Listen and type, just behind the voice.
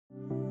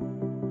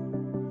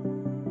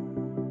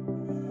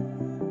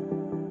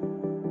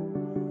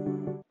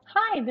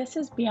Hi, this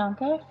is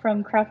Bianca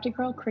from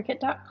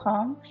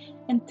CraftyGirlCricket.com,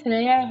 and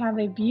today I have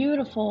a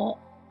beautiful,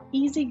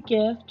 easy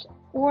gift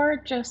or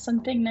just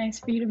something nice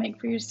for you to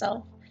make for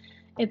yourself.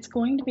 It's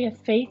going to be a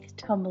faith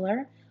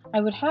tumbler.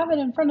 I would have it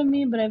in front of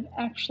me, but I've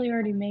actually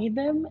already made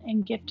them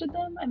and gifted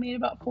them. I made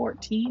about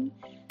 14,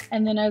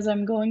 and then as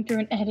I'm going through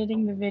and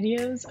editing the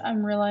videos,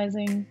 I'm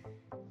realizing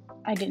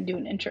I didn't do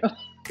an intro.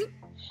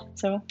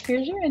 So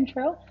here's your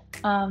intro.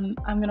 I'm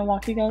going to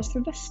walk you guys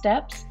through the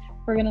steps.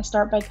 We're going to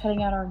start by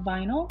cutting out our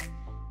vinyl.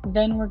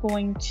 Then we're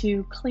going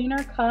to clean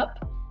our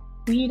cup,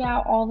 weed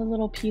out all the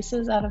little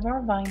pieces out of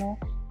our vinyl,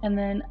 and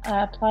then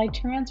apply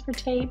transfer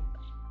tape.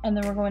 And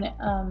then we're going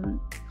to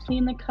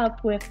clean the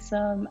cup with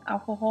some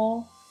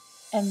alcohol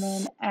and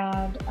then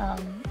add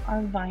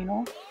our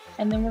vinyl.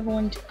 And then we're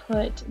going to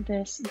put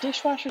this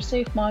dishwasher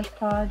safe Mod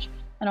Podge,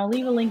 and I'll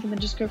leave a link in the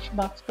description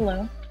box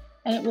below.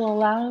 And it will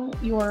allow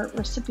your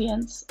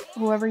recipients,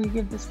 whoever you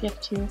give this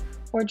gift to,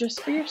 or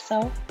just for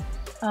yourself,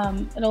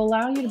 it'll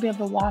allow you to be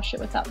able to wash it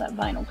without that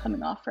vinyl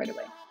coming off right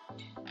away.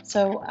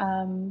 So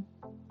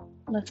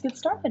let's get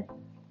started.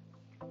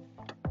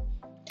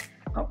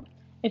 Oh,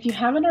 if you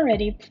haven't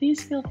already,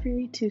 please feel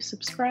free to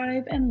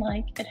subscribe and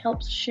like. It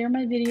helps share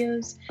my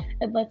videos.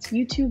 It lets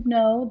YouTube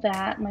know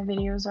that my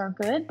videos are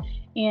good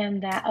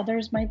and that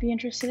others might be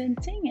interested in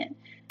seeing it.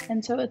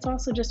 And so it's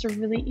also just a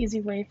really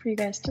easy way for you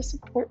guys to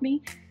support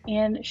me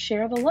and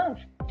share the love.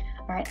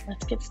 All right,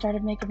 let's get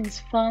started making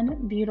these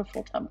fun,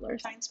 beautiful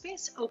tumblers. Find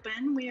space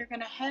open, we are going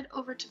to head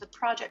over to the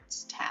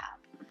projects tab.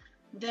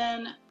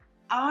 Then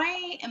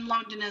I am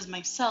logged in as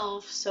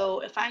myself, so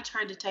if I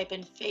tried to type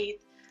in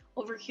faith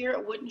over here,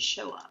 it wouldn't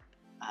show up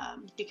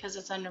because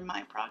it's under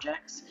my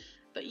projects.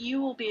 But you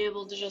will be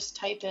able to just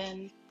type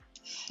in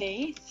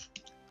faith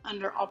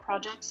under all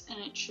projects and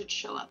it should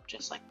show up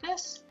just like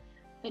this.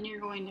 Then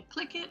you're going to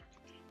click it.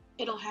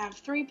 It'll have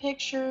 3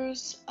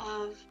 pictures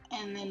of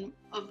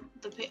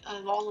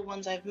all the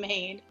ones I've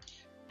made,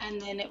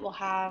 and then it will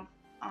have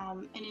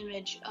an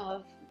image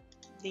of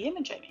the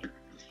image I made.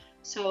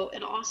 So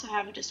it'll also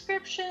have a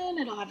description.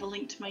 It'll have a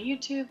link to my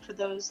YouTube for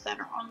those that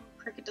are on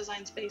Cricut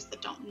Design Space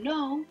that don't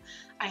know.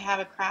 I have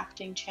a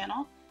crafting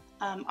channel.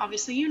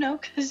 Obviously you know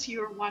because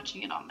you're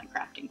watching it on my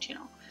crafting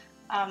channel.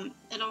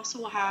 It also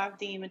will have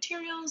the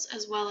materials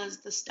as well as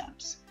the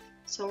steps.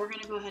 So we're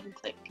going to go ahead and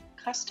click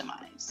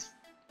Customize.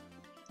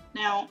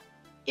 Now,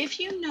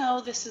 if you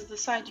know this is the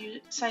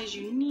size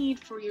you need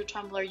for your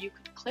tumbler, you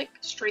could click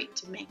straight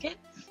to make it,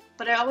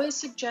 but I always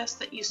suggest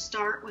that you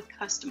start with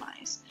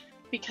Customize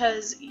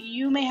because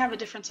you may have a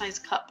different size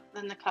cup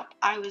than the cup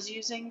I was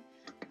using,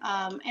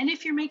 and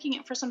if you're making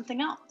it for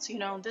something else, you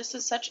know, this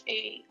is such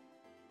a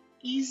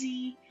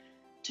easy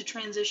to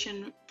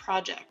transition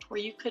project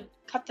where you could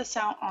cut this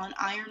out on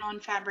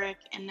iron-on fabric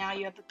and now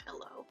you have a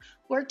pillow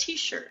or a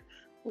t-shirt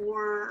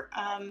or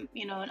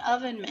you know, an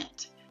oven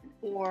mitt,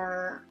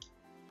 or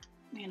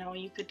you know,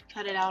 you could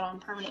cut it out on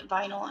permanent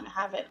vinyl and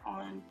have it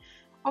on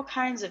all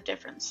kinds of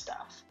different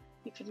stuff.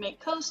 You could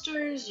make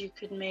coasters, you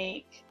could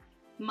make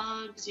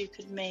mugs, you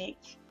could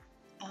make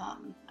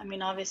I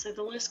mean, obviously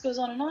the list goes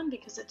on and on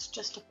because it's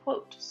just a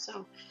quote,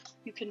 so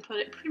you can put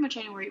it pretty much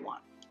anywhere you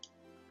want.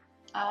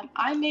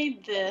 I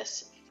made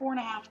this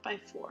 4.5 by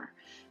 4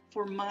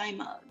 for my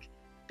mug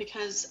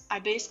because I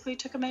basically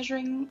took a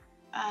measuring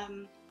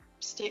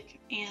stick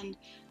and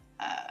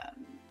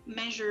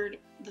measured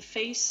the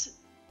face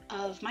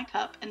of my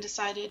cup and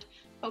decided,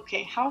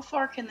 okay, how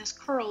far can this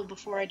curl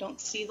before I don't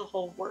see the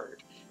whole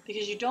word?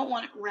 Because you don't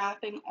want it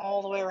wrapping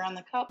all the way around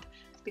the cup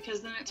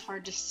because then it's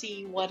hard to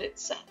see what it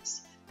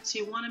says. So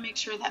you want to make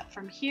sure that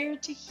from here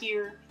to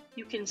here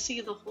you can see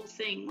the whole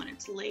thing when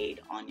it's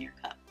laid on your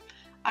cup.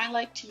 I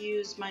like to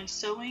use my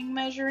sewing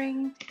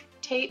measuring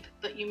tape,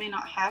 but you may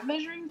not have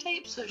measuring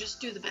tape, so just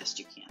do the best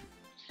you can.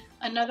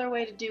 Another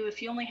way to do,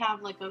 if you only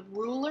have like a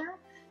ruler,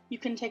 you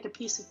can take a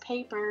piece of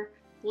paper,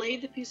 lay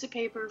the piece of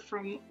paper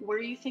from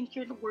where you think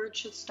your word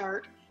should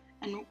start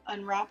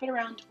and wrap it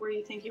around to where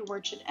you think your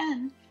word should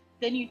end.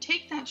 Then you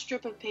take that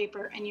strip of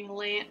paper and you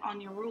lay it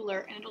on your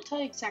ruler and it'll tell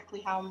you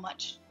exactly how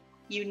much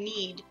you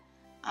need,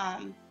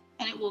 and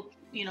it will,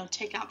 you know,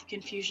 take out the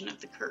confusion of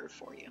the curve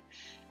for you.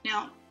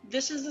 Now,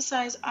 this is the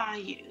size I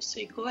use, so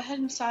you go ahead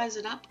and size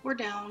it up or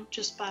down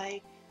just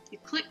by, you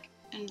click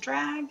and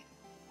drag,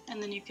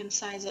 and then you can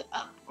size it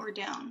up or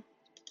down.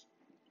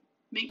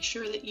 Make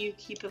sure that you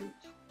keep them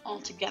all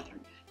together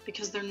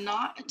because they're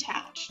not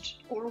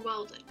attached or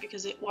welded,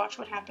 because watch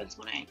what happens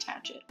when I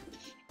attach it.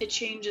 It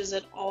changes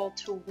it all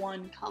to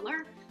one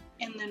color,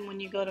 and then when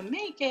you go to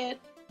make it,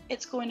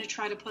 it's going to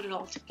try to put it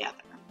all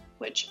together,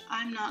 which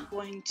I'm not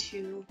going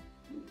to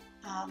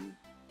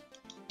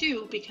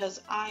do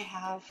because I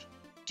have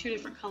 2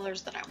 different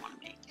colors that I want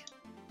to make.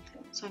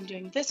 So I'm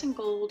doing this in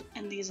gold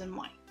and these in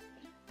white.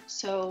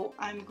 So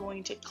I'm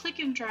going to click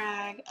and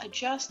drag,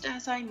 adjust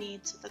as I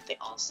need so that they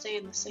all stay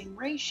in the same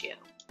ratio.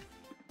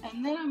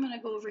 And then I'm going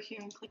to go over here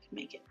and click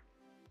Make It.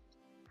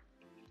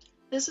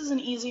 This is an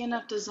easy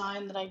enough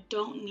design that I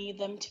don't need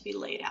them to be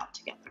laid out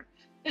together.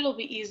 It'll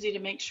be easy to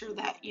make sure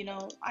that, you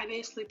know, I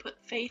basically put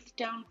faith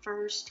down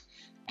first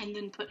and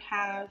then put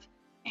have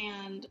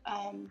and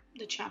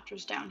the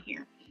chapters down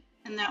here.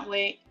 And that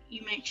way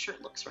you make sure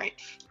it looks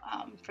right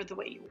for the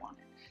way you want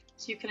it.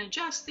 So you can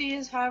adjust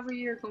these however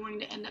you're going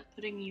to end up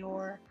putting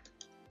your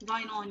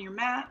vinyl on your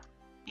mat,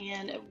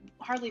 and it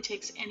hardly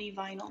takes any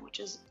vinyl,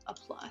 which is a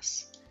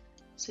plus.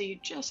 So you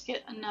just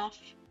get enough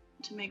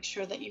to make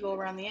sure that you go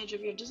around the edge of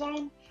your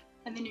design,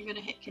 and then you're going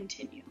to hit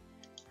continue.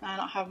 Now, I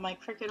don't have my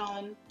Cricut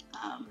on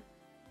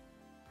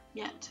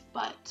yet,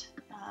 but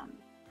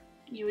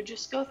you would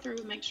just go through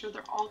and make sure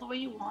they're all the way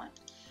you want.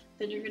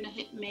 Then you're going to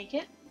hit make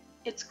it.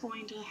 It's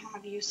going to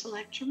have you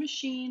select your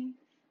machine.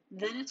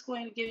 Then it's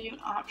going to give you an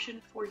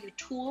option for your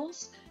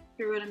tools.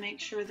 You're going to make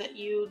sure that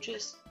you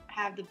just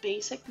have the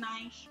basic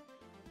knife.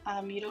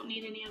 You don't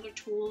need any other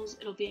tools.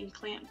 It'll be in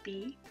clamp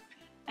B.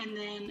 And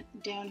then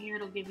down here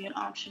it'll give you an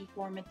option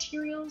for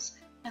materials.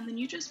 And then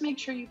you just make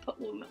sure you put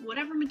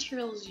whatever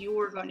materials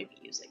you're going to be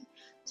using.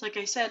 So like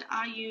I said,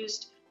 I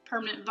used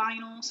permanent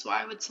vinyl, so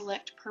I would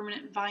select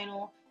permanent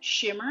vinyl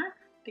shimmer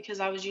because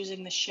I was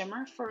using the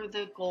shimmer for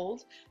the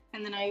gold.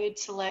 And then I would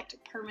select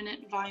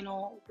permanent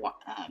vinyl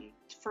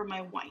for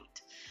my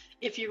white.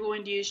 If you're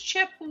going to use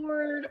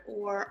chipboard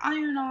or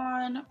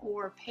iron-on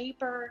or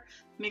paper,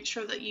 make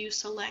sure that you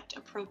select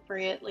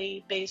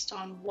appropriately based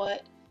on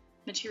what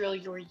material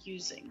you're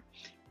using.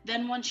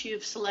 Then once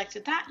you've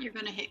selected that, you're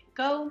going to hit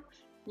go,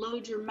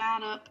 load your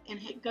mat up and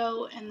hit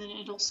go, and then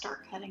it'll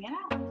start cutting it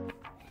out.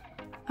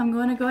 I'm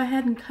going to go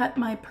ahead and cut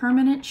my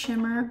permanent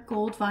shimmer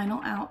gold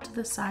vinyl out to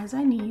the size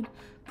I need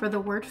for the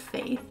word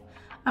faith.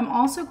 I'm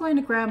also going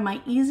to grab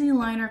my easy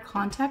liner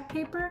contact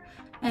paper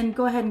and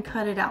go ahead and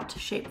cut it out to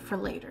shape for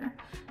later.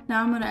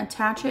 Now I'm going to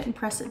attach it and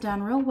press it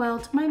down real well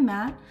to my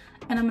mat,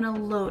 and I'm going to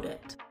load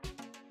it.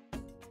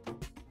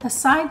 A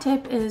side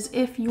tip is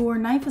if your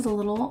knife is a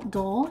little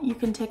dull, you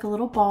can take a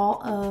little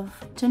ball of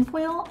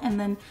tinfoil and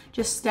then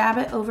just stab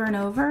it over and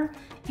over,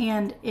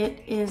 and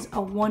it is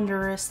a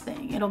wondrous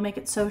thing. It'll make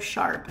it so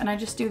sharp, and I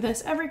just do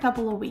this every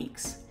couple of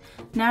weeks.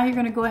 Now you're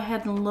going to go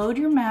ahead and load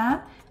your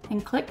mat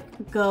and click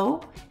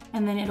go,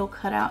 and then it'll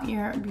cut out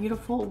your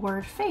beautiful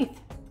word faith.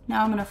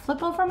 Now I'm going to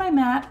flip over my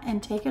mat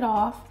and take it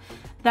off.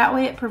 That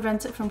way it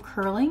prevents it from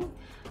curling.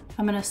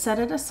 I'm going to set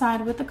it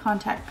aside with the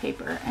contact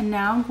paper, and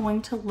now I'm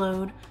going to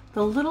load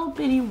the little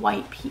bitty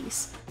white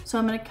piece. So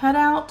I'm going to cut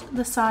out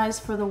the size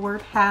for the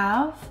word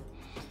have,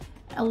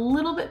 a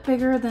little bit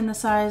bigger than the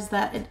size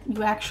that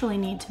you actually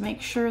need to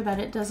make sure that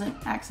it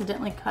doesn't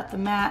accidentally cut the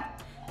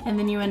mat and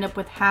then you end up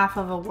with half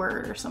of a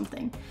word or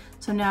something.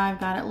 So now I've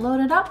got it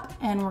loaded up,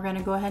 and we're going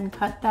to go ahead and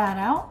cut that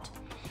out.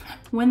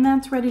 When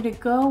that's ready to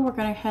go, we're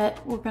going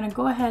to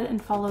go ahead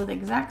and follow the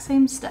exact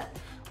same step.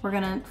 We're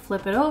going to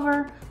flip it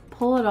over,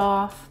 pull it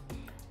off,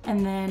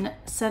 and then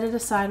set it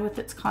aside with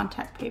its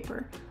contact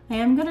paper. I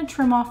am going to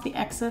trim off the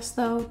excess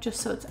though, just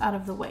so it's out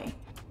of the way.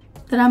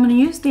 Then I'm going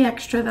to use the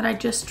extra that I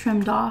just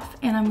trimmed off,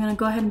 and I'm going to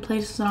go ahead and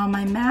place it on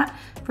my mat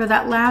for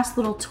that last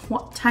little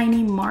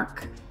tiny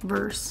mark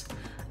verse.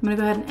 I'm going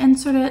to go ahead and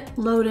insert it,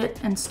 load it,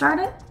 and start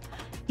it.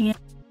 And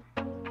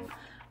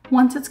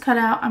once it's cut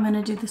out, I'm going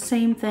to do the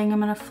same thing.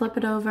 I'm going to flip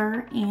it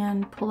over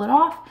and pull it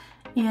off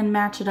and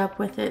match it up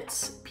with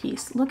its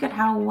piece. Look at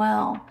how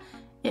well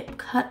it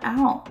cut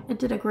out. It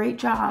did a great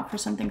job for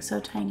something so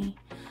tiny.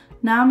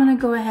 Now I'm going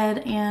to go ahead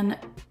and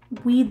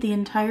weed the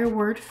entire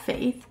word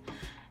faith,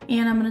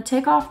 and I'm going to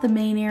take off the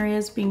main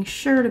areas, being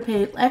sure to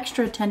pay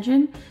extra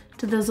attention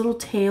to those little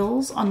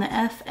tails on the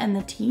F and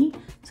the T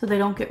so they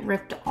don't get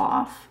ripped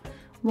off.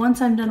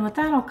 Once I'm done with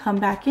that, I'll come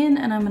back in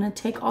and I'm going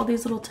to take all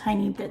these little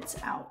tiny bits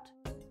out.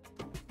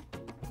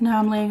 Now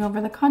I'm laying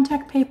over the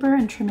contact paper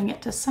and trimming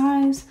it to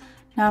size.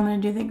 Now I'm going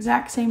to do the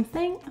exact same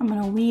thing. I'm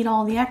going to weed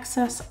all the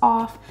excess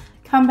off,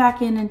 come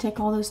back in and take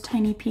all those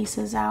tiny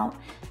pieces out,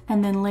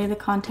 and then lay the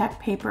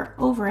contact paper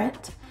over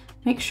it.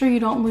 Make sure you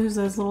don't lose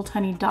those little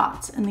tiny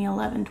dots in the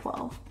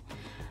 11-12.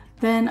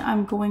 Then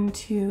I'm going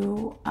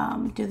to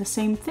do the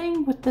same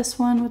thing with this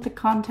one with the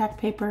contact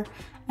paper,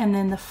 and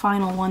then the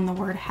final one, the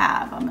word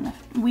have. I'm going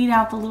to weed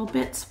out the little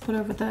bits, put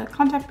over the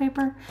contact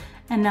paper,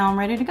 and now I'm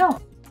ready to go.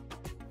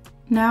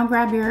 Now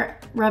grab your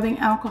rubbing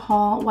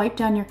alcohol, wipe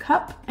down your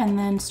cup, and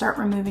then start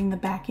removing the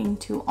backing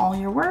to all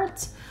your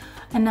words.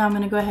 And now I'm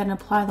going to go ahead and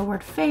apply the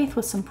word faith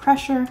with some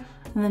pressure,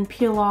 and then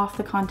peel off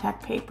the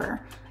contact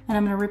paper. And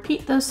I'm going to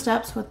repeat those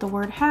steps with the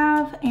word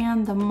have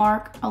and the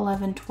Mark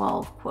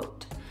 11-12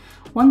 quote.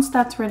 Once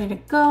that's ready to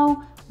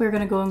go, we're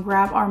going to go and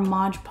grab our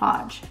Mod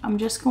Podge. I'm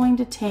just going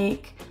to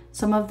take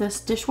some of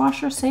this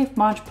dishwasher safe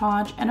Mod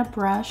Podge and a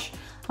brush.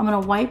 I'm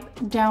going to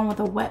wipe down with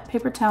a wet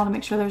paper towel to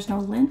make sure there's no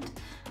lint.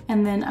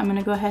 And then I'm going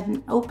to go ahead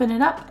and open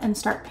it up and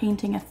start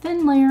painting a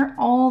thin layer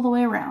all the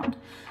way around.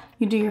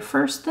 You do your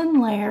first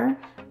thin layer,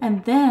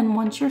 and then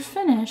once you're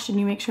finished, and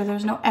you make sure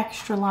there's no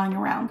extra lying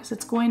around because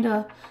it's going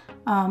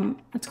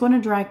to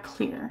dry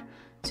clear.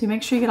 So you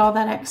make sure you get all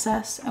that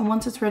excess, and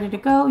once it's ready to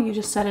go, you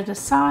just set it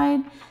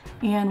aside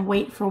and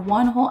wait for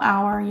 1 whole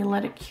hour. You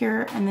let it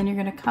cure, and then you're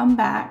going to come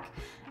back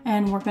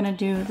and we're going to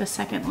do the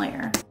second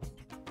layer.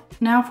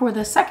 Now for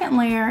the second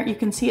layer, you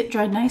can see it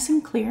dried nice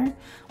and clear.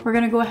 We're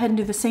gonna go ahead and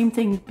do the same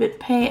thing, but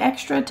pay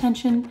extra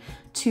attention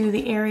to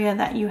the area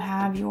that you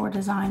have your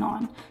design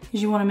on,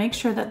 because you wanna make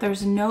sure that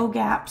there's no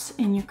gaps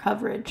in your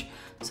coverage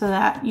so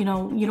that, you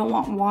know, you don't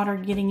want water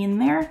getting in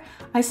there.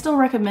 I still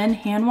recommend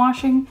hand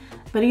washing,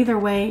 but either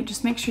way,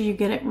 just make sure you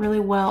get it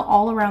really well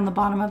all around the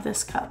bottom of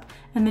this cup.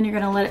 And then you're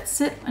gonna let it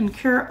sit and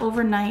cure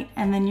overnight,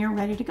 and then you're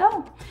ready to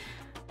go.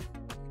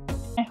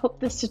 I hope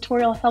this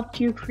tutorial helped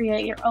you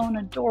create your own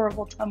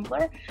adorable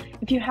tumbler.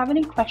 If you have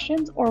any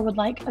questions or would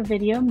like a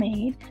video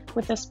made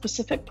with a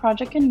specific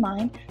project in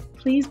mind,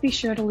 please be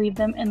sure to leave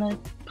them in the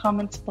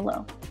comments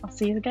below. I'll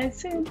see you guys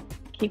soon.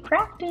 Keep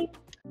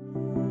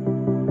crafting!